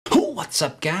What's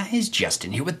up guys,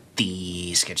 Justin here with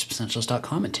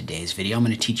TheSketchUpEssentials.com. In today's video I'm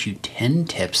going to teach you 10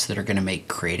 tips that are going to make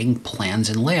creating plans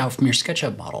and layout from your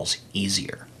SketchUp models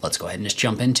easier. Let's go ahead and just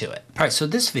jump into it. Alright, so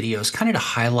this video is kind of to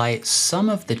highlight some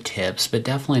of the tips, but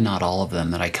definitely not all of them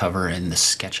that I cover in the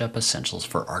SketchUp Essentials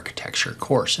for Architecture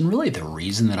course. And really the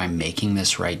reason that I'm making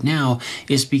this right now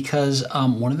is because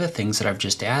one of the things that I've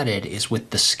just added is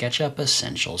with the SketchUp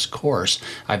Essentials course,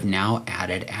 I've now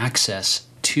added access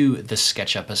to the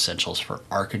SketchUp Essentials for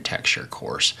Architecture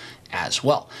course as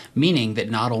well. Meaning that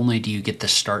not only do you get the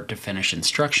start to finish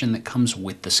instruction that comes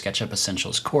with the SketchUp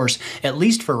Essentials course, at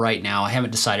least for right now, I haven't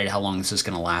decided how long this is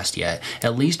going to last yet,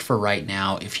 at least for right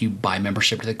now, if you buy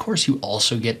membership to the course, you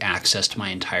also get access to my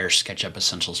entire SketchUp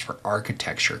Essentials for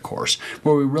Architecture course,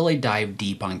 where we really dive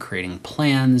deep on creating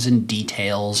plans and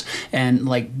details and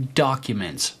like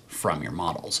documents from your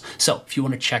models. So if you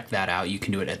want to check that out, you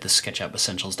can do it at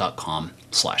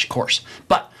thesketchupessentials.com/course.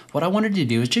 But what I wanted to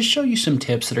do is just show you some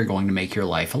tips that are going to make your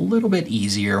life a little bit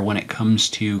easier when it comes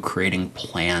to creating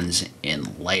plans in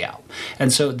layout.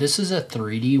 And so this is a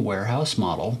 3D warehouse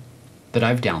model that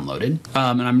I've downloaded.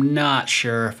 And I'm not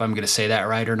sure if I'm going to say that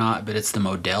right or not, but it's the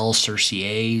Model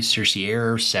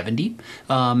Cercier 70,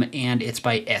 and it's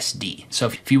by SD. So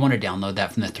if you want to download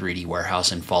that from the 3D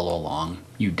warehouse and follow along,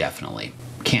 you definitely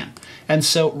can. And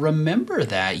so remember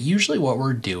that usually what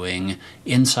we're doing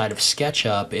inside of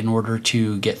SketchUp in order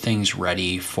to get things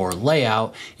ready for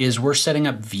layout is we're setting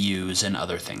up views and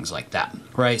other things like that,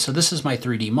 right? So this is my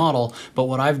 3D model, but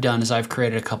what I've done is I've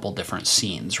created a couple different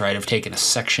scenes, right? I've taken a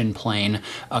section plane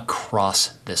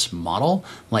across this model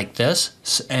like this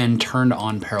and turned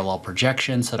on parallel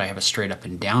projection so that I have a straight up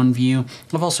and down view.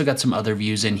 I've also got some other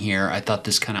views in here. I thought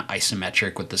this kind of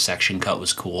isometric with the section cut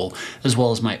was cool, as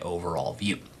well as my overall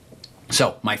view.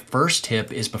 So my first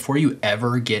tip is before you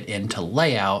ever get into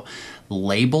layout,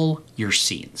 label your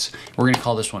scenes. We're going to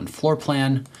call this one floor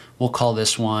plan. We'll call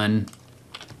this one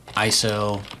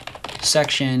ISO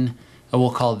section, and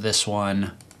we'll call this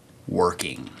one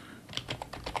working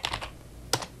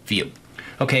view.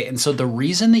 Okay, and so the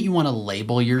reason that you want to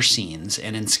label your scenes,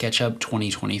 and in SketchUp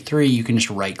 2023, you can just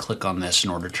right click on this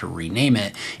in order to rename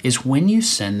it, is when you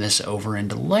send this over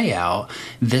into layout,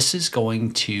 this is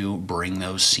going to bring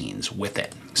those scenes with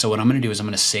it. So what I'm going to do is I'm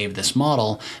going to save this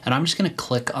model, and I'm just going to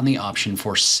click on the option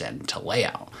for send to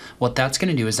layout. What that's going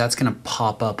to do is that's going to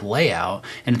pop up layout,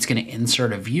 and it's going to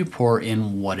insert a viewport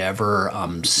in whatever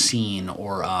scene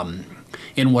or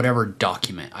in whatever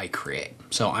document I create.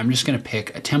 So I'm just going to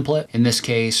pick a template. In this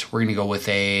case, we're going to go with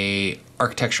a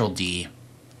architectural D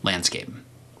landscape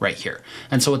right here.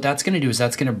 And so what that's going to do is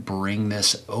that's going to bring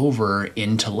this over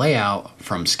into layout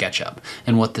from SketchUp.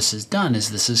 And what this has done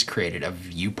is this has created a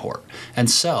viewport. And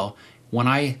so when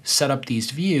I set up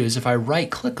these views, if I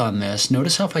right click on this,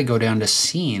 notice how if I go down to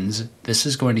scenes, this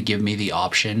is going to give me the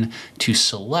option to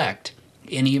select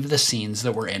any of the scenes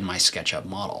that were in my SketchUp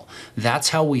model.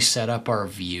 That's how we set up our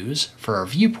views for our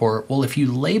viewport. Well, if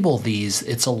you label these,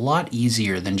 it's a lot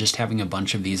easier than just having a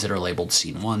bunch of these that are labeled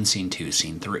scene 1, scene 2,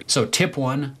 scene 3. So tip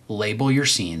 1, label your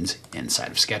scenes inside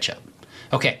of SketchUp.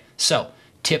 Okay, so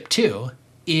tip 2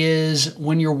 is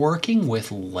when you're working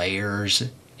with layers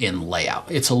in layout.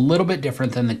 It's a little bit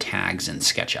different than the tags in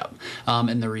SketchUp.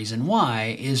 And the reason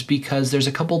why is because there's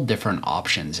a couple different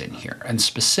options in here. And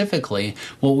specifically,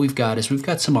 what we've got is we've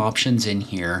got some options in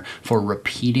here for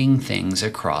repeating things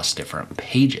across different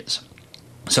pages.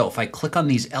 So if I click on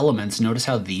these elements, notice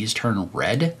how these turn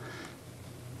red.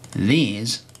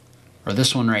 These, or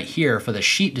this one right here for the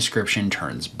sheet description,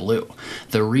 turns blue.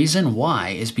 The reason why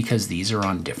is because these are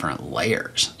on different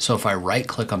layers. So if I right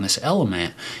click on this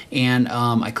element and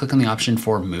I click on the option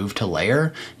for move to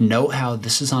layer, note how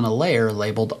this is on a layer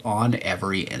labeled on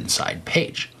every inside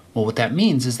page. Well, what that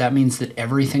means is that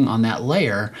everything on that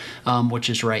layer, which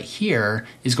is right here,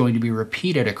 is going to be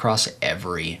repeated across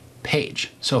every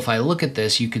page. So if I look at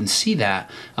this, you can see that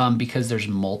because there's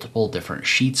multiple different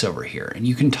sheets over here, and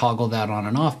you can toggle that on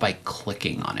and off by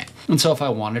clicking on it. And so if I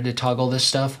wanted to toggle this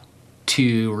stuff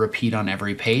to repeat on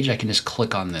every page, I can just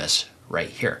click on this right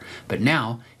here. But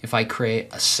now if I create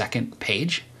a second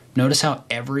page, notice how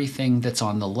everything that's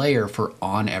on the layer for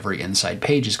on every inside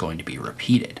page is going to be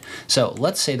repeated. So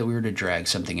let's say that we were to drag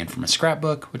something in from a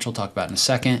scrapbook, which we'll talk about in a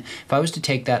second. If I was to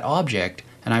take that object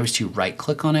and I was to right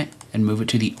click on it and move it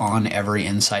to the on every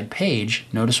inside page,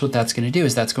 notice what that's going to do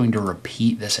is that's going to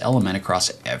repeat this element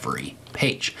across every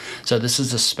page. So this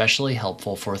is especially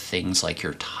helpful for things like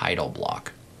your title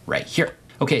block right here.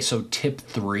 Okay, so tip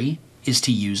 3 is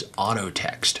to use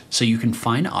AutoText. So you can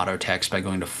find AutoText by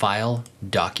going to File,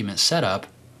 Document Setup,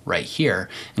 right here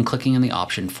and clicking on the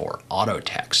option for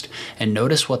AutoText. And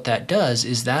notice what that does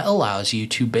is that allows you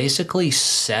to basically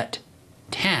set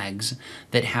tags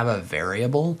that have a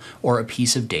variable or a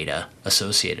piece of data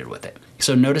associated with it.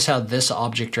 So notice how this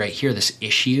object right here, this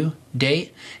issue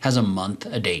date, has a month,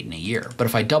 a date, and a year. But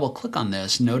if I double click on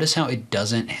this, notice how it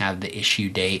doesn't have the issue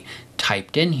date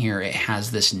typed in here. It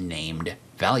has this named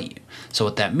value. So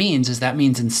what that means is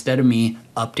instead of me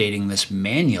updating this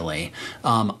manually,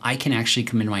 I can actually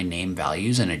come into my name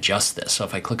values and adjust this. So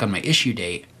if I click on my issue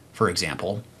date, for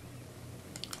example,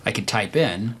 I could type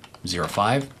in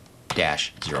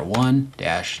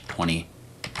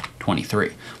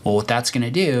 05-01-2023. Well, what that's going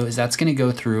to do is that's going to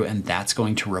go through and that's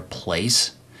going to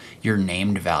replace your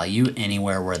named value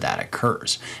anywhere where that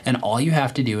occurs. And all you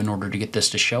have to do in order to get this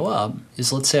to show up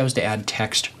is, let's say I was to add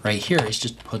text right here, is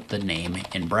just put the name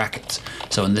in brackets.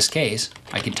 So in this case,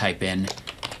 I can type in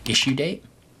issue date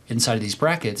inside of these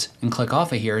brackets and click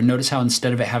off of here. And notice how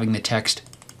instead of it having the text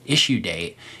issue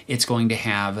date, it's going to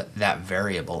have that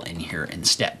variable in here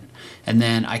instead. And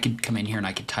then I could come in here and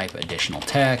I could type additional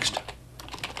text,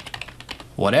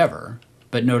 whatever,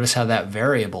 but notice how that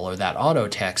variable or that auto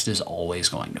text is always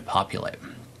going to populate.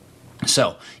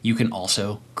 So you can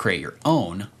also create your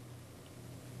own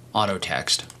auto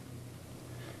text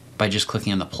by just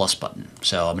clicking on the plus button.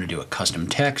 So I'm going to do a custom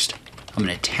text. I'm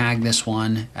going to tag this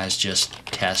one as just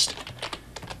test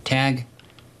tag.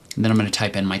 And then I'm going to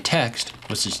type in my text,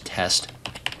 which is test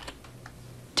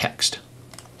text.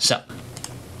 So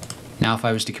now if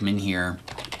I was to come in here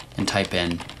and type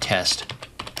in test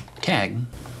tag,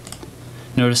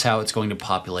 notice how it's going to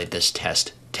populate this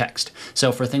test text.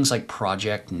 So for things like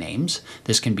project names,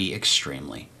 this can be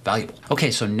extremely valuable.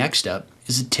 Okay, so next up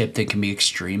is a tip that can be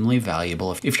extremely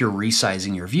valuable if you're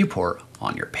resizing your viewport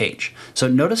on your page. So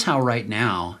notice how right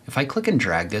now, if I click and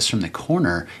drag this from the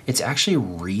corner, it's actually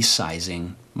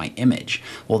resizing my image.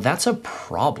 Well, that's a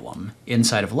problem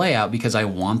inside of layout because I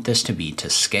want this to be to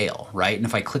scale, right? And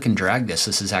if I click and drag this,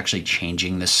 this is actually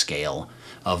changing the scale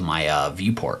of my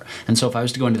viewport. And so if I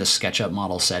was to go into the SketchUp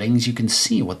model settings, you can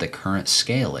see what the current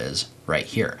scale is right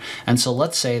here. And so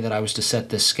let's say that I was to set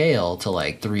this scale to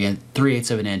like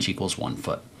 3/8 of an inch equals 1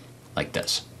 foot, like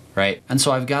this, right? And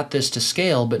so I've got this to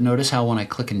scale, but notice how when I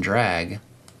click and drag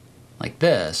like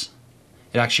this,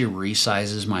 it actually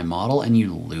resizes my model and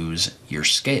you lose your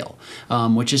scale,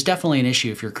 which is definitely an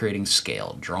issue if you're creating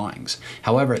scale drawings.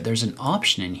 However, there's an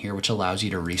option in here which allows you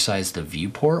to resize the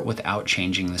viewport without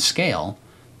changing the scale,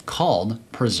 called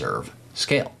preserve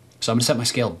scale. So I'm gonna set my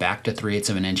scale back to 3/8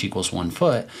 of an inch equals 1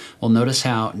 foot. Well, notice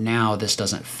how now this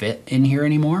doesn't fit in here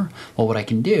anymore. Well, what I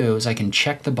can do is I can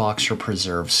check the box for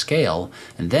preserve scale,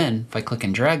 and then if I click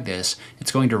and drag this,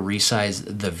 it's going to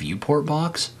resize the viewport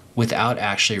box without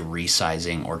actually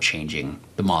resizing or changing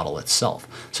the model itself.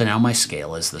 So now my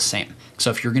scale is the same. So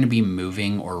if you're going to be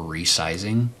moving or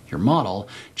resizing your model,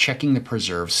 checking the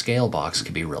preserve scale box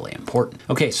could be really important.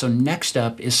 Okay, so next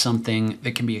up is something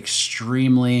that can be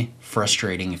extremely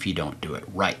frustrating if you don't do it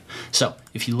right. So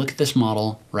if you look at this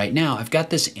model right now, I've got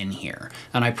this in here,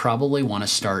 and I probably want to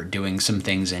start doing some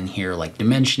things in here like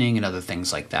dimensioning and other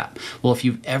things like that. Well, if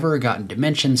you've ever gotten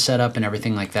dimensions set up and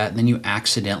everything like that, and then you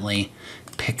accidentally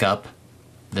pick up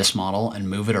this model and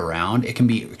move it around, it can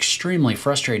be extremely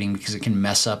frustrating because it can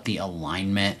mess up the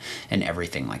alignment and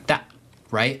everything like that,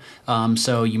 right?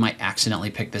 So you might accidentally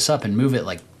pick this up and move it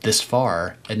like this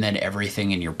far, and then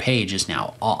everything in your page is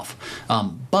now off.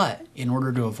 But in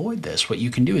order to avoid this, what you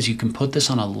can do is you can put this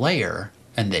on a layer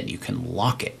and then you can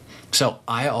lock it. So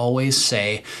I always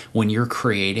say when you're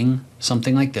creating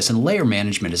something like this, and layer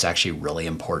management is actually really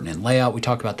important in layout. We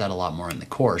talk about that a lot more in the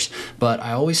course, but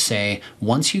I always say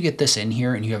once you get this in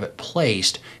here and you have it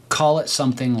placed, call it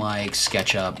something like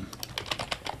SketchUp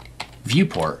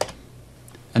viewport,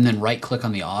 and then right click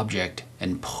on the object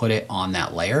and put it on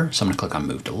that layer. So I'm gonna click on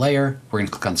move to layer. We're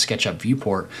gonna click on SketchUp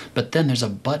viewport, but then there's a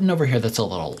button over here that's a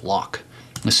little lock.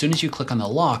 As soon as you click on the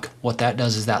lock, what that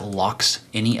does is that locks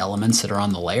any elements that are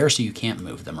on the layer so you can't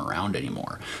move them around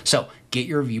anymore. So get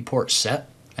your viewport set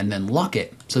and then lock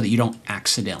it so that you don't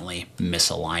accidentally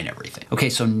misalign everything.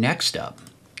 Okay, so next up,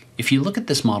 if you look at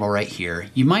this model right here,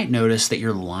 you might notice that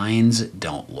your lines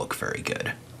don't look very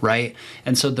good, right?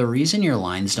 And so the reason your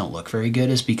lines don't look very good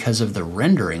is because of the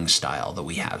rendering style that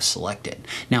we have selected.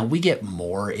 Now we get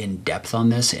more in depth on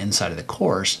this inside of the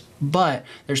course, but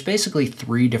there's basically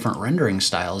 3 different rendering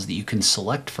styles that you can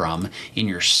select from in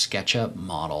your SketchUp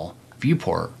model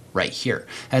viewport right here.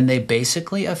 And they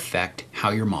basically affect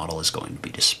how your model is going to be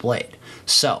displayed.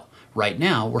 So right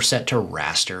now we're set to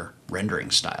raster rendering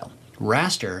style.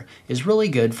 Raster is really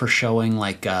good for showing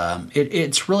like,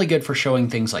 it's really good for showing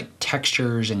things like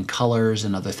textures and colors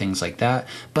and other things like that,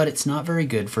 but it's not very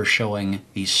good for showing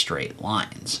these straight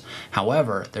lines.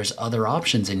 However, there's other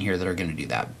options in here that are going to do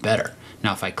that better.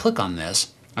 Now, if I click on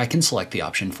this, I can select the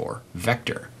option for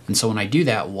vector. And so when I do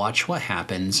that, watch what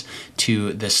happens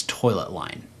to this toilet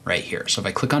line right here. So if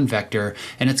I click on vector,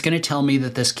 and it's going to tell me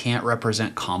that this can't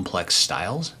represent complex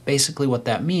styles. Basically what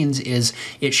that means is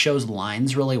it shows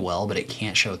lines really well, but it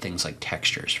can't show things like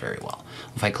textures very well.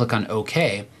 If I click on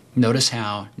OK, notice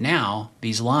how now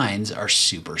these lines are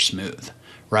super smooth,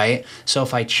 right? So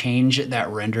if I change that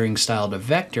rendering style to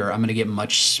vector, I'm going to get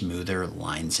much smoother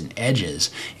lines and edges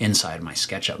inside my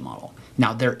SketchUp model.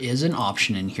 Now there is an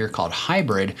option in here called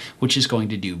hybrid, which is going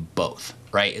to do both,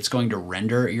 right? It's going to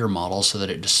render your model so that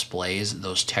it displays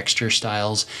those texture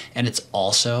styles, and it's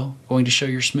also going to show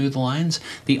your smooth lines.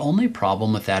 The only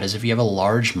problem with that is if you have a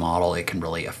large model, it can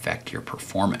really affect your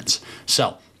performance.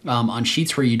 So on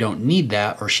sheets where you don't need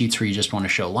that, or sheets where you just want to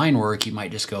show line work, you might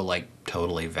just go like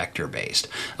totally vector based.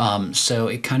 So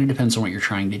it kind of depends on what you're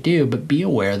trying to do, but be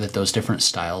aware that those different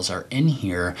styles are in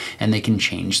here and they can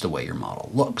change the way your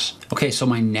model looks. Okay, so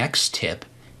my next tip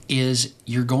is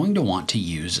you're going to want to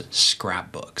use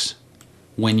scrapbooks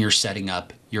when you're setting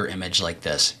up your image like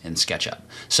this in SketchUp.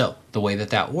 So the way that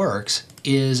that works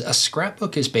is a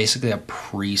scrapbook is basically a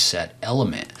preset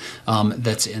element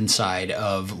that's inside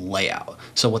of layout.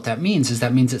 So what that means is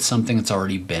it's something that's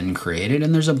already been created,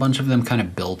 and there's a bunch of them kind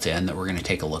of built in that we're going to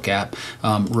take a look at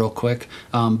real quick.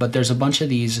 But there's a bunch of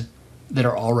these that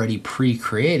are already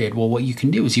pre-created. Well, what you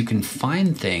can do is you can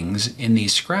find things in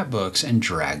these scrapbooks and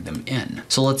drag them in.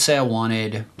 So let's say I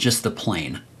wanted just the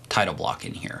plain title block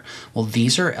in here. Well,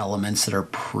 these are elements that are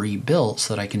pre-built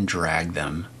so that I can drag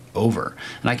them over.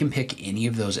 And I can pick any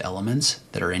of those elements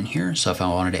that are in here. So if I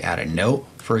wanted to add a note,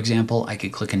 for example, I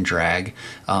could click and drag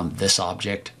this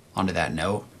object onto that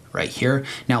note right here.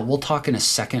 Now we'll talk in a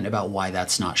second about why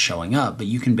that's not showing up, but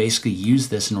you can basically use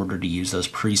this in order to use those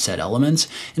preset elements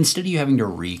instead of you having to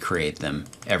recreate them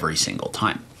every single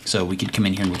time. So we could come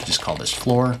in here and we could just call this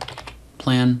floor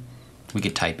plan. We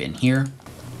could type in here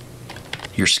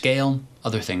your scale,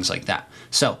 other things like that.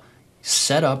 So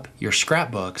set up your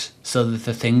scrapbooks so that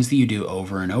the things that you do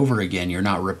over and over again, you're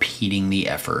not repeating the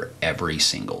effort every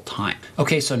single time.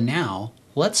 Okay, so now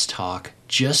let's talk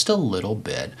just a little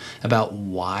bit about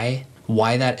why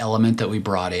that element that we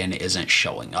brought in isn't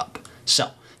showing up.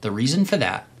 So the reason for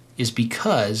that is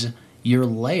because your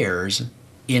layers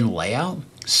in layout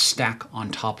stack on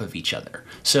top of each other.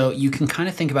 So you can kind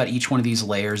of think about each one of these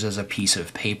layers as a piece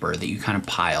of paper that you kind of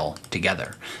pile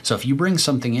together. So if you bring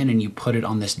something in and you put it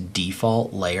on this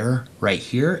default layer right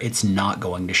here, it's not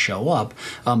going to show up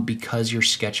because your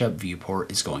SketchUp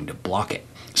viewport is going to block it.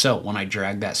 So when I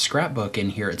drag that scrapbook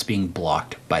in here, it's being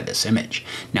blocked by this image.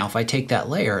 Now if I take that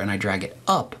layer and I drag it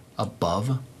up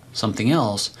above something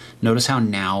else, notice how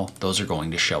now those are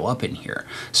going to show up in here.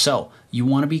 So you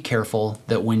want to be careful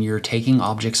that when you're taking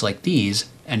objects like these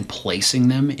and placing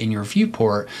them in your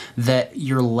viewport, that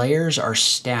your layers are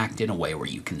stacked in a way where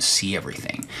you can see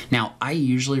everything. Now, I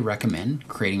usually recommend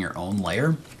creating your own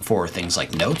layer for things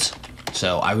like notes.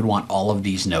 So I would want all of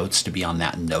these notes to be on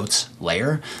that notes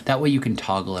layer. That way you can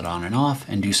toggle it on and off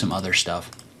and do some other stuff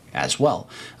as well.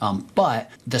 But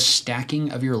the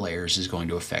stacking of your layers is going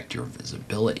to affect your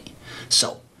visibility.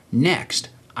 So next,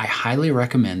 I highly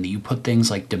recommend that you put things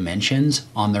like dimensions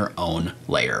on their own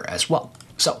layer as well.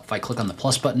 So if I click on the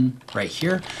plus button right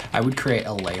here, I would create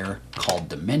a layer called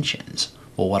dimensions.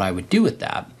 Well, what I would do with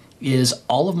that is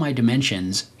all of my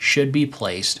dimensions should be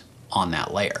placed on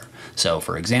that layer. So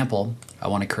for example, I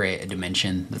want to create a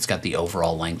dimension that's got the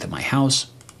overall length of my house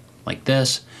like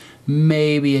this,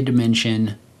 maybe a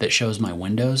dimension that shows my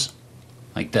windows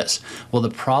like this. Well, the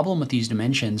problem with these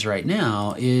dimensions right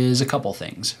now is a couple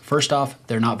things. First off,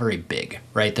 they're not very big,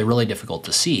 right? They're really difficult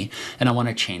to see, and I want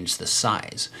to change the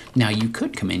size. Now you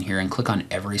could come in here and click on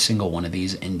every single one of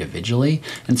these individually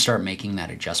and start making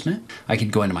that adjustment. I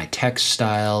could go into my text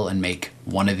style and make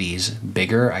one of these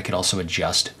bigger. I could also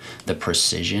adjust the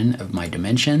precision of my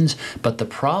dimensions, but the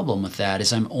problem with that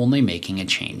is I'm only making a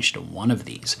change to one of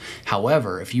these.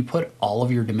 However, if you put all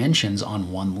of your dimensions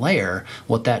on one layer,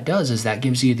 what that does is that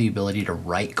gives you the ability to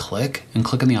right click and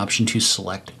click on the option to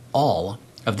select all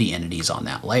of the entities on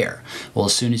that layer. Well,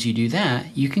 as soon as you do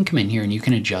that, you can come in here and you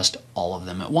can adjust all of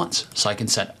them at once. So I can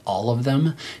set all of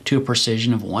them to a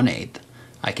precision of 1/8.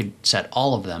 I could set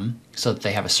all of them so that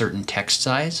they have a certain text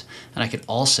size, and I could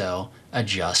also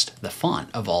adjust the font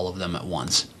of all of them at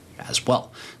once as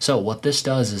well. So what this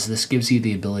does is this gives you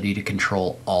the ability to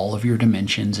control all of your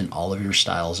dimensions and all of your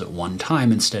styles at one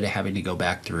time instead of having to go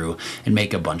back through and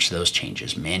make a bunch of those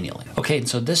changes manually. Okay, and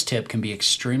so this tip can be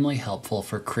extremely helpful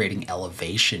for creating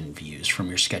elevation views from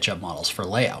your SketchUp models for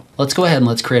layout. Let's go ahead and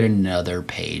let's create another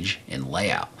page in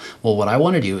layout. Well, what I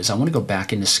want to do is I want to go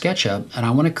back into SketchUp and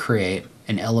I want to create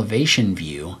an elevation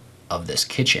view of this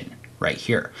kitchen right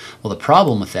here. Well, the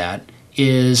problem with that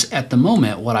is at the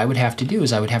moment what I would have to do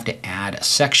is I would have to add a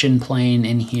section plane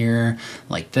in here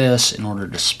like this in order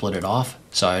to split it off.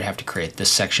 So I would have to create this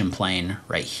section plane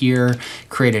right here,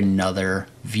 create another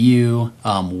view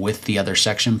with the other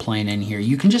section plane in here.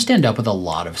 You can just end up with a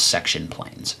lot of section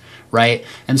planes, right?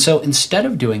 And so instead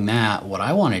of doing that, what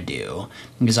I want to do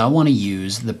is I want to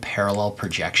use the parallel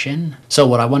projection. So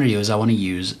what I want to do is I want to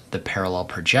use the parallel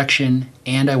projection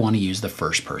and I want to use the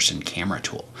first person camera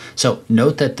tool. So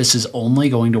note that this is only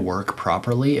going to work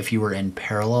properly if you are in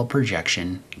parallel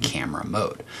projection camera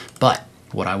mode. But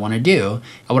what I want to do,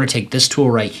 I want to take this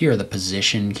tool right here, the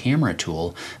position camera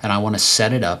tool, and I want to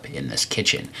set it up in this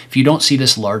kitchen. If you don't see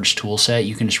this large tool set,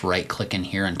 you can just right click in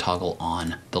here and toggle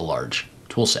on the large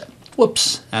tool set.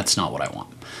 Whoops, that's not what I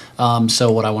want.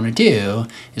 So what I want to do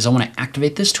is I want to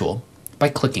activate this tool by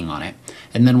clicking on it.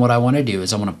 And then what I want to do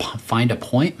is I want to find a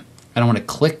point and I want to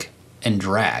click and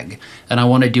drag. And I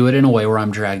want to do it in a way where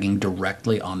I'm dragging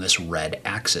directly on this red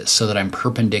axis so that I'm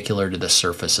perpendicular to the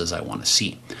surfaces I want to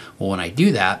see. Well, when I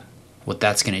do that, what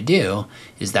that's going to do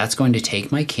is that's going to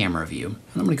take my camera view and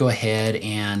I'm going to go ahead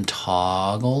and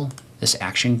toggle this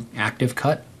active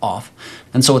cut off.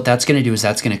 And so what that's going to do is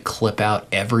that's going to clip out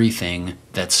everything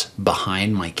that's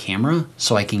behind my camera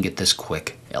so I can get this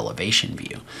quick elevation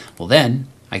view. Well, then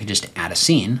I can just add a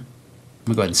scene. I'm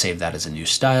gonna go ahead and save that as a new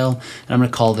style. And I'm gonna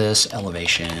call this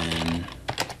elevation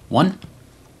 1.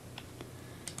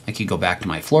 I could go back to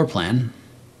my floor plan and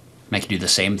I could do the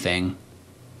same thing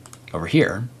over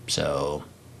here. So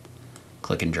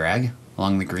click and drag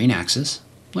along the green axis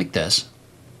like this.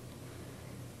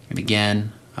 And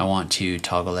again, I want to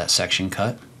toggle that section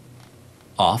cut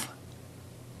off,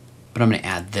 but I'm gonna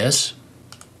add this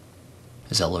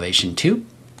as elevation 2,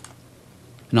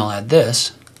 and I'll add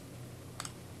this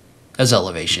as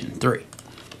elevation 3.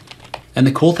 And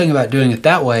the cool thing about doing it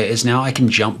that way is now I can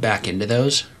jump back into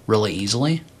those really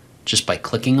easily just by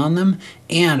clicking on them,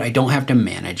 and I don't have to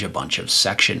manage a bunch of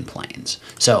section planes.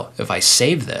 So if I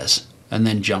save this and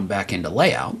then jump back into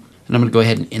layout, and I'm going to go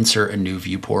ahead and insert a new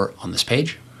viewport on this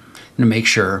page, I'm going to make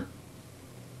sure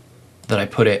that I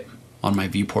put it on my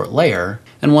viewport layer.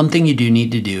 And one thing you do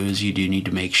need to do is you do need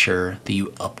to make sure that you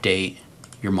update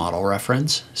your model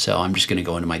reference. So I'm just going to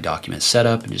go into my document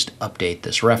setup and just update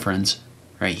this reference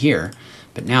right here.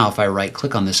 But now if I right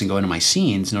click on this and go into my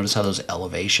scenes, notice how those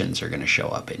elevations are going to show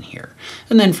up in here.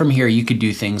 And then from here you could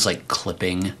do things like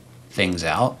clipping things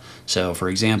out. So for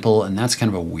example, and that's kind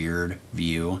of a weird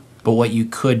view, but what you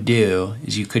could do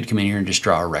is you could come in here and just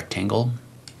draw a rectangle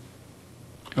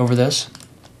over this,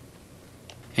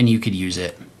 and you could use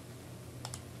it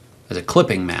as a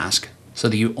clipping mask so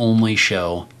that you only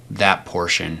show that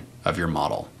portion of your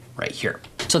model right here.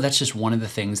 So that's just one of the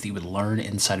things that you would learn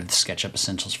inside of the SketchUp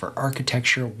Essentials for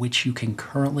Architecture, which you can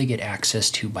currently get access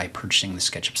to by purchasing the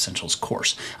SketchUp Essentials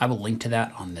course. I will link to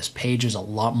that on this page. There's a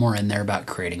lot more in there about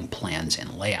creating plans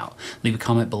and layout. Leave a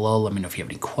comment below. Let me know if you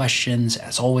have any questions.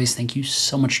 As always, thank you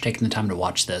so much for taking the time to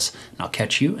watch this, and I'll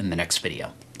catch you in the next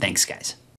video. Thanks, guys.